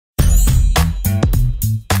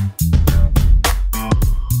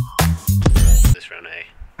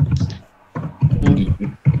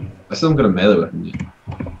still haven't got a melee weapon yet.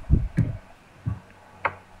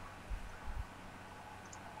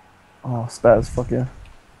 Oh, spaz, fuck yeah.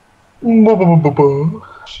 Wait,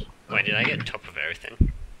 did I get top of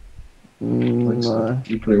everything? No.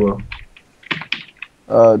 You pretty well.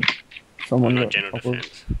 Someone Not got general top of-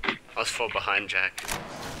 defense. I was 4 behind Jack.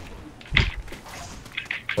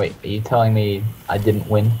 Wait, are you telling me I didn't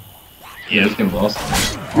win? Yeah, just getting lost.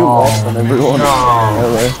 You lost on everyone. No.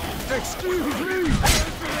 Anyway.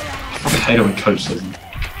 I hate it when coach says it.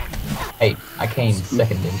 Hey, I came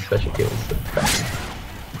second in special kills. So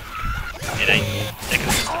It ain't second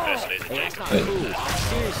is the first loser, Jacob. Hey,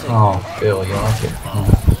 oh, Phil, you like it?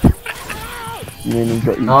 You mean he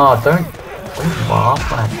got you? No, don't laugh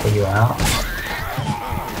when I pull you out.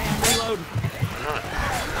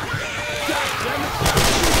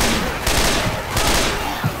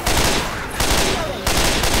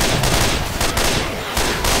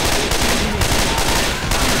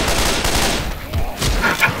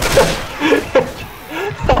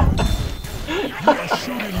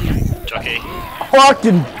 Jockey.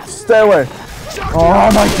 Fucking stay away! Oh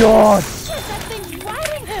my god!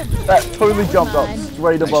 That totally jumped up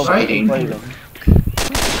straight above the Exciting. It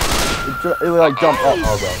like jumped up.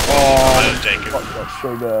 Oh, bro. Oh, Jacob. fuck, that's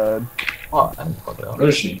so bad. Oh, I didn't fuck it up. where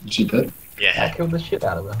is she? Is she dead? I Yeah, killed the shit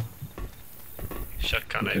out of her.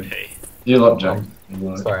 shotgun Okay. OP. You lot, Jack.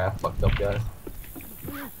 Sorry, I fucked up, guys.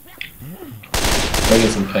 Go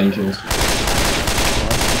get some painkillers.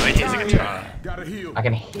 Wait, here's a guitar. I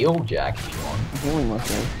can heal Jack if you want. I'm healing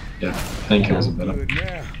myself. Yeah, painkillers are better.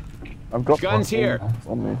 I've got Guns here.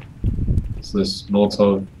 on me. So this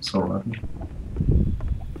Molotov assault rifle.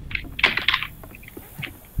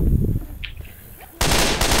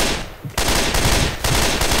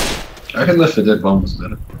 I reckon Left 4 Dead 1 was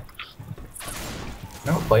better. I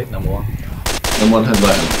never played no more. And one had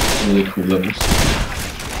like really cool levels.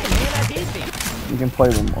 You can play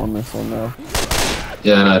them on this one now.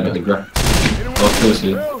 Yeah, I know, but the graphics. Oh, kill us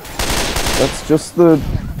here. That's just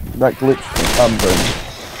that glitch from Brandon.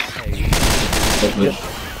 That glitch.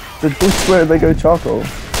 The glitch where they go charcoal.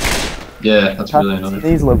 Yeah, that's really Happens in annoying.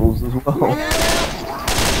 these levels as well.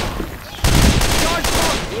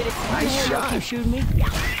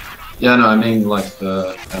 Yeah, no, I mean like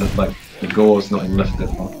the gore's not in Left 4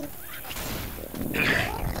 Dead 1.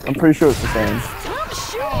 I'm pretty sure it's the same.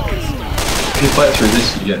 If you play it through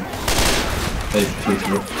this, you get through it,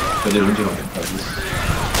 but the original game like this.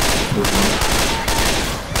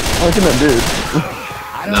 I reckon that did.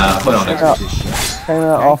 Nah, I played on Xbox. Came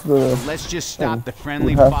out after the. Let's just stop the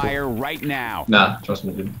friendly We'll have to. fire right now. Nah, trust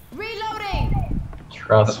me, it didn't. Reloading!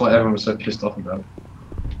 Trust. That's why everyone was so pissed off about it.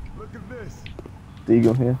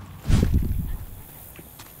 Deagle here.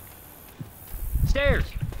 Stairs.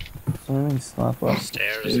 So many sniper.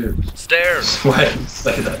 Stairs. Dude. Stairs! Why did you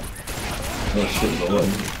say that? Oh shit, it's all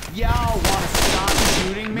over. Y'all wanna stop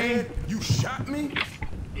shooting me? You shot me?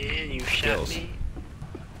 Man, you shot me.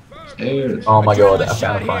 Stairs. Oh my god, I Adrenaline found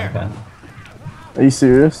shot a frying here. pan. Are you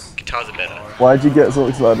serious? Guitars are better. Why'd you get so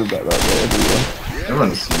excited about that there,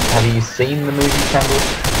 Everyone's seen it. Have you seen the movie Candle?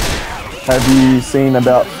 Have you seen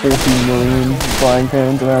about 40 million frying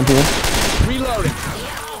pans around here? Reloading.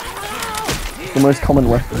 The most common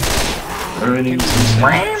weapon. Everyone needs some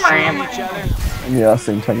sound. Shooting each other. Yeah, I've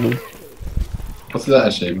seen Tangled. What's that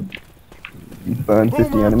achievement? You burn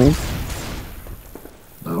 50 enemies.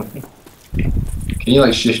 No. Can you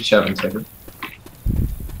like shift chat and take it?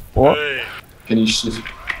 What? Hey. Can you shift?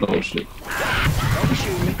 Oh shit.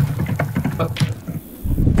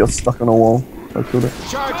 Got stuck on a wall. I killed it.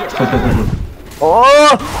 Charger.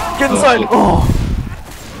 Oh! Get inside! shit. Oh!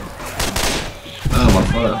 Oh, I'm on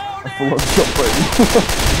fire. I full of shot button.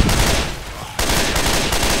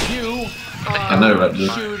 You I know, right,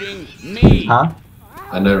 dude. shooting me. Huh?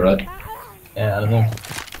 I know, right? Yeah, I don't know.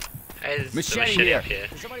 Hey, there's Machete a machete here. up here.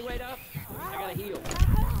 Somebody wait up. I gotta heal.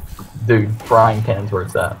 Dude, frying pan's where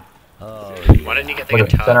it's at. Why don't you get the Look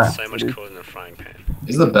at it, guitar? turn It's so much cooler than the frying pan.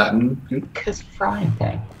 Is the baton good? Cause frying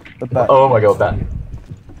pan. The back. Oh my god, that.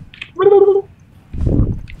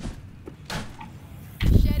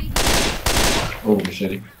 Oh,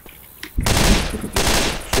 machete.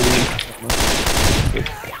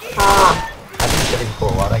 I've been shitting for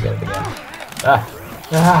a while, I get it again.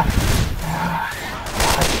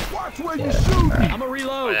 Watch where Yeah, you shoot! alright. I'm a Oh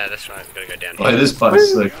reload. yeah, that's right. We've got to go down Oh, here. this part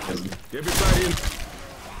is so crazy. Everybody in.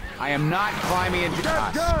 I am not climbing into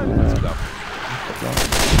Got us. gun! Let's go.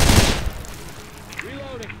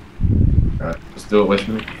 Reloading. Alright, let's do it, wait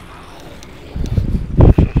for me.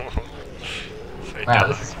 So Wow, dumb.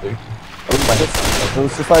 this is spooky. There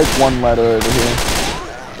was just like one ladder over here.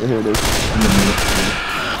 Here it is.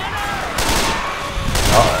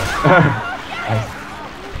 Uh-oh. It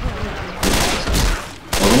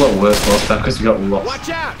was a lot worse last time because we got lost. Watch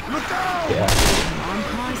out! Look out! Yeah.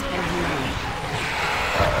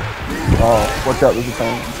 Oh, watch out, there's a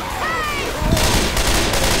tank.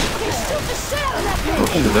 Oh,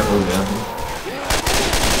 shit, that all down.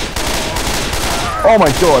 Oh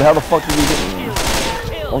my god, how the fuck did you get me?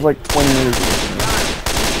 I was like 20 meters away.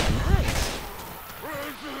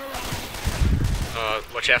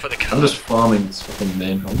 Watch out for the I'm car. just farming this fucking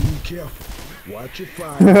manhole. Be careful. Watch your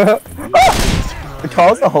fire. The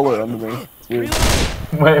car's a hollow under me. It's weird.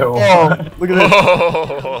 Wait, Oh, look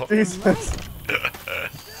at this. Jesus.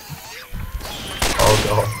 Oh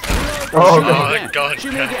god. Oh god.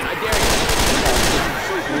 Shoot me again, I dare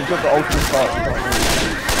We've got the ultimate part.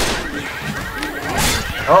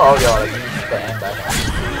 Oh god, I used the handbag.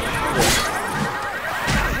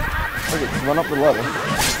 Look, just run up the ladder.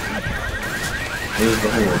 Where's the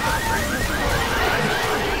hole?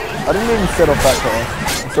 I didn't even set off that car.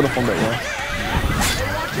 I set off on that one.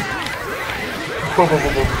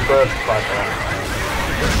 First fighter.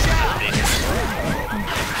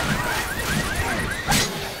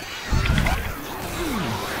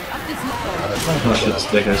 Oh shit,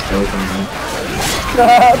 stick has still coming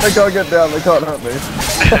man. They can't get down, they can't hurt me.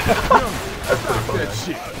 That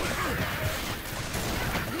shit.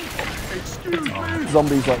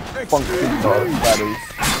 Zombies like funky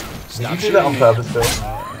baddies. Did you do that on purpose, Phil?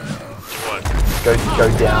 What?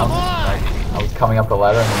 Go down. Like, I was coming up the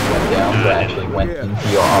ladder and then you went down, but I actually went into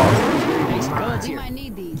your arms. We might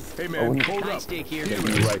need these. Hey man, hold you. up. Stick here.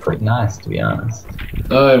 It's pretty nice, to be honest.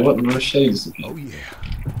 No, what the machetes? Oh yeah.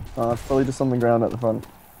 It's probably just on the ground at the front.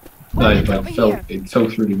 No, it fell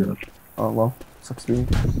through the ground. Oh well, sucks to be.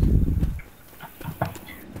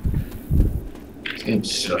 This game Go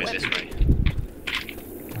sucks. this way.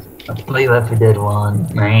 Let's play Left 4 Dead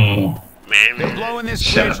 1. Man. They're blowing this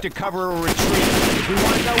Shut bridge up. to cover a retreat. If we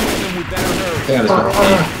want to go with them, we better hurry. Yeah, that's what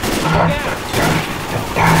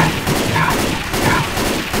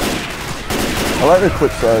I like the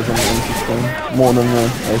quick size on the M16 more than the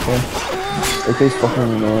AK. AK's fucking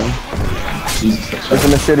annoying. Jesus, that's There's a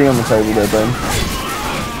machete on the table there, Ben.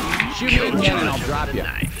 Shoot me again and I'll drop you.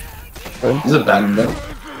 Is it bad though?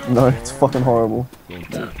 No, it's fucking horrible.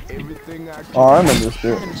 Everything I Oh, I remember this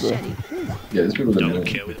bit. Yeah, there's people that Double know.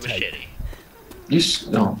 kill with machete.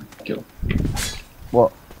 No, kill.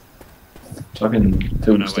 What? Fucking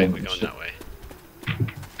Oh, no, wait, tombstone we're and going shit. that way.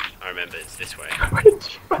 I remember it's this way.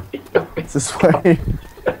 It's this way.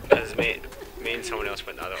 Because me and someone else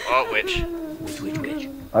went the other. Oh, which?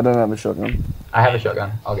 I don't have a shotgun. I have a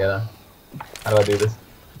shotgun. I'll get her. How do I do this?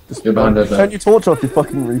 Just You're behind that turn back. your torch off, you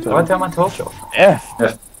fucking Do I retard. turn my torch off? F.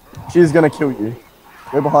 F. She's gonna kill you.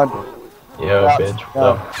 Go behind her. Yo, Out. bitch.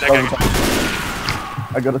 Out. Okay.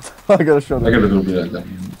 I got a shotgun. I got a little bit like that.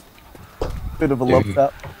 Bit of a love Dude.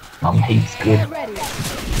 tap. Heaps good. Get ready.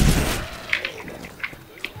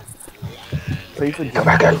 Please a Come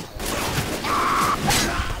back out.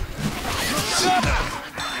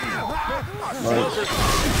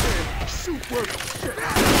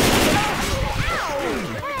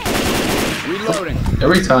 Reloading.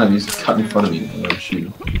 Every time he's cut in front of me and I'm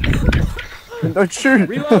shooting. Don't shoot.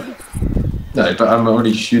 Reload. No, but I'm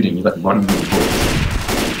already shooting. You're like running with the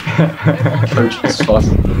bullets. Coach is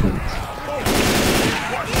faster than the bullets.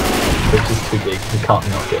 It's just too big. You can't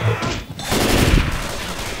not get hit.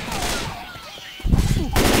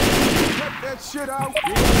 cut that shit out.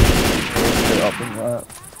 Get up and that.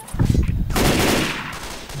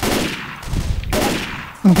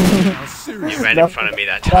 Now, seriously. You ran in front of me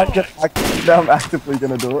that Now time. I'm actively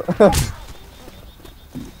gonna do it.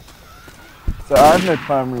 So I have no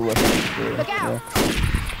primary weapons. So, yeah.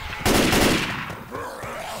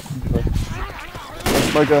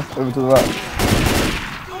 Smoker, over to the right.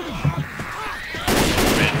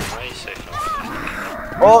 Man, why are you so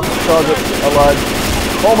far? Oh, target, I lied.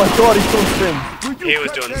 Oh my god, he's doing spins. He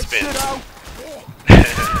was doing the spin.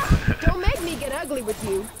 Don't make me get ugly with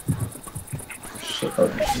you. Shut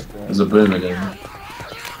up. There's a boom again.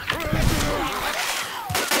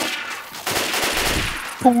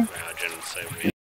 Wow,